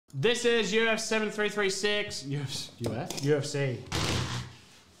This is UFC 7336. UFC.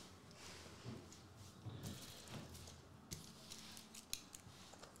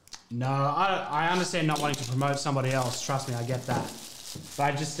 No, I understand not wanting to promote somebody else. Trust me, I get that. But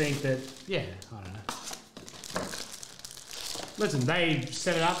I just think that, yeah, I don't know. Listen, they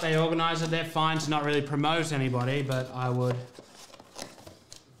set it up, they organize it, they're fine to not really promote anybody, but I would...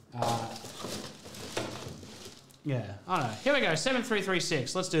 yeah, I don't know. Here we go,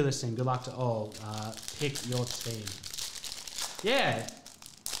 7336. Let's do this thing. Good luck to all. Pick your team. Yeah.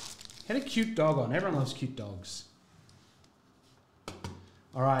 Had a cute dog on. Everyone loves cute dogs.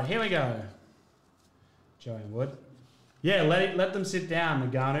 All right, here we go. Joanne Wood. Yeah, let them sit down.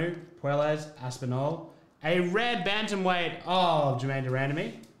 Nagano, Puelles, Aspinall. A red bantamweight of Jermaine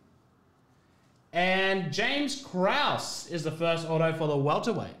Durandamy. And James Krause is the first auto for the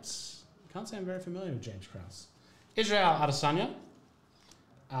welterweights. Can't say I'm very familiar with James Krause. Israel Adesanya.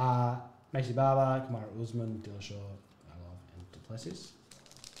 Maxi Barber, Kamaru Usman, Dillashaw, Arlov, and Duplessis.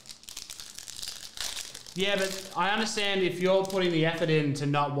 Yeah, but I understand if you're putting the effort into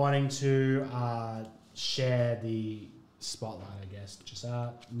not wanting to share the spotlight, I guess.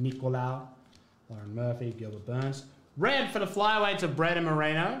 Cesar, Nicolau, Lauren Murphy, Gilbert Burns. Red for the flyweights of Brandon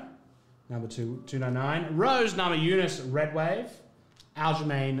Moreno, number 299. Rose, number Eunice Red Wave.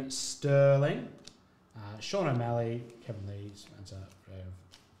 Aljamain Sterling. Sean O'Malley, Kevin Lee, Spencer Rev.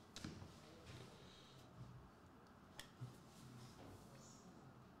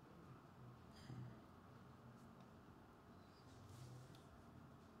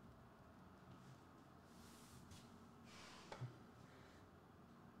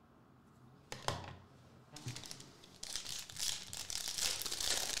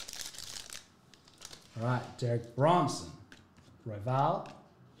 All right, Derek Bronson, Roval,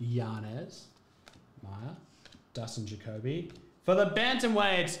 Yanez, Maya, Dustin Jacoby. For the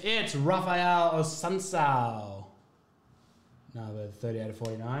bantamweights, it's Rafael Osansao, number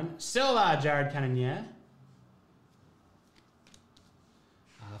 38/49. Silver, Jared Cannonier.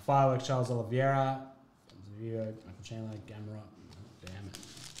 Fireworks, Charles Oliveira. Michael Chandler, Gamrot. Damn it.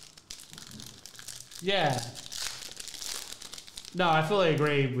 Yeah. No, I fully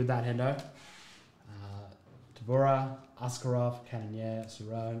agree with that, Hendo. Tabora, Askarov, Cannonier,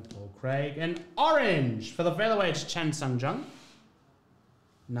 Cerrone, Paul Craig, and orange for the featherweights, Chen Sung-jung.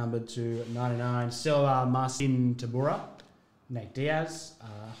 Number 299, Silva, Marcin Tabora, Nate Diaz,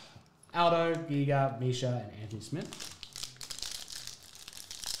 Aldo, Giga, Misha, and Anthony Smith.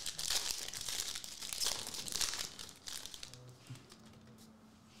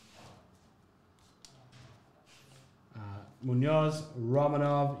 Munoz,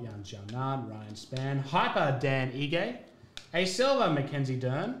 Romanov, Yan Jianan, Ryan Spann, Hyper, Dan Ige, A Silva, Mackenzie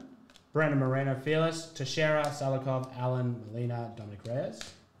Dern, Brandon Moreno, Fearless, Teixeira, Salikov, Allen, Molina, Dominic Reyes.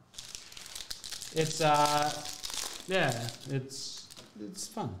 It's, yeah, it's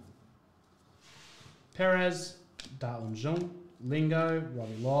fun. Perez, Da Un Jung, Lingo,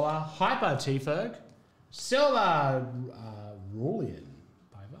 Robbie Lawler, Hyper, T-Ferg, Silva, Rulian,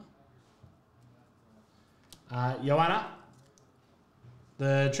 Piper, Joanna,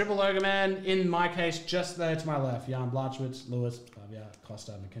 the triple logo man, in my case, just there to my left. Jan Blachowicz, Lewis, Fabia,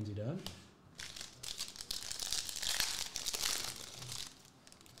 Costa, Mackenzie Dern.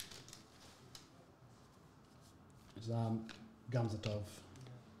 It's Gamzatov.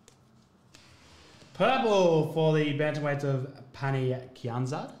 Purple for the bantamweights of Pani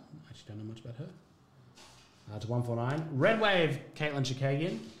Kianzad. Actually don't know much about her. To 149. Red Wave, Caitlin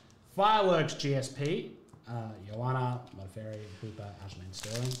Chikagian. Fireworks, GSP. Joanna, Modafferi, Hooper, Aljamain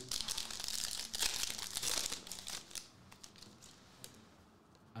Sterling.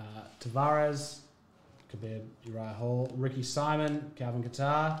 Tavares, Khabib, Uriah Hall, Ricky Simon, Calvin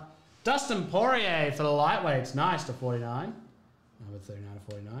Kattar. Dustin Poirier for the lightweights, nice to 49. Number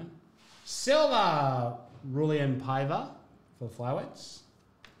 39/49. Silva, Rulian Paiva for the flyweights.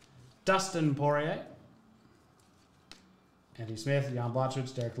 Dustin Poirier. Anthony Smith, Jan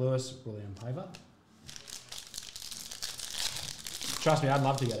Blachowicz, Derek Lewis, Rulian Paiva. Trust me, I'd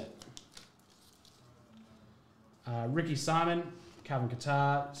love to get it. Ricky Simon, Calvin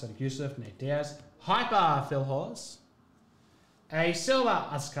Kattar, Sadiq Youssef, Nate Diaz. Hyper, Phil Hawes. A Silva,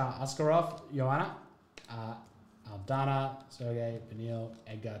 Askarov, Joanna. Aldana, Sergey, Benil,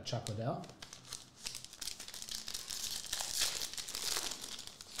 Edgar, Chuck Liddell.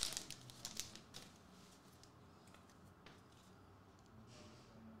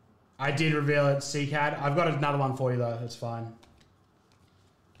 I did reveal it, CCAD. I've got another one for you though, it's fine.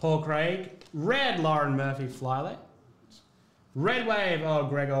 Paul Craig, red Lauren Murphy Flyweight, red wave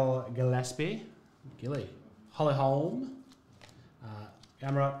Gregor Gillespie, Gilly, Holly Holm,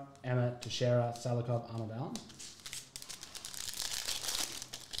 Gamrot, Emmett, Teixeira, Salikov, Arnold Allen.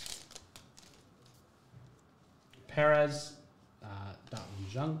 Perez, Dalton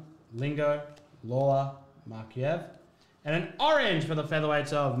Jung, Lingo, Lawler, Markiev. And an orange for the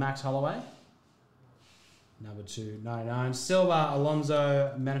featherweights of Max Holloway. Number 299. Silver,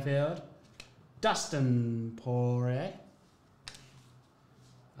 Alonso Menafield. Dustin Poirier.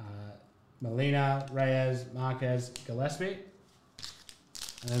 Molina, Reyes, Marquez, Gillespie.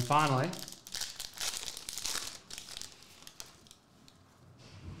 And then finally,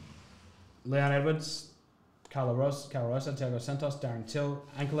 Leon Edwards, Carlos Rosa, Thiago Santos, Darren Till,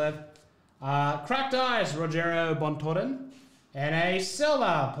 Ankalev. Cracked Eyes, Rogerio Bontorin. And a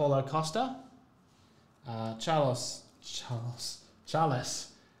silver, Paulo Costa. Charles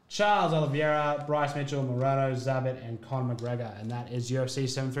Oliveira, Bryce Mitchell, Moreno, Zabit, and Conor McGregor. And that is UFC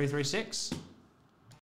 7336.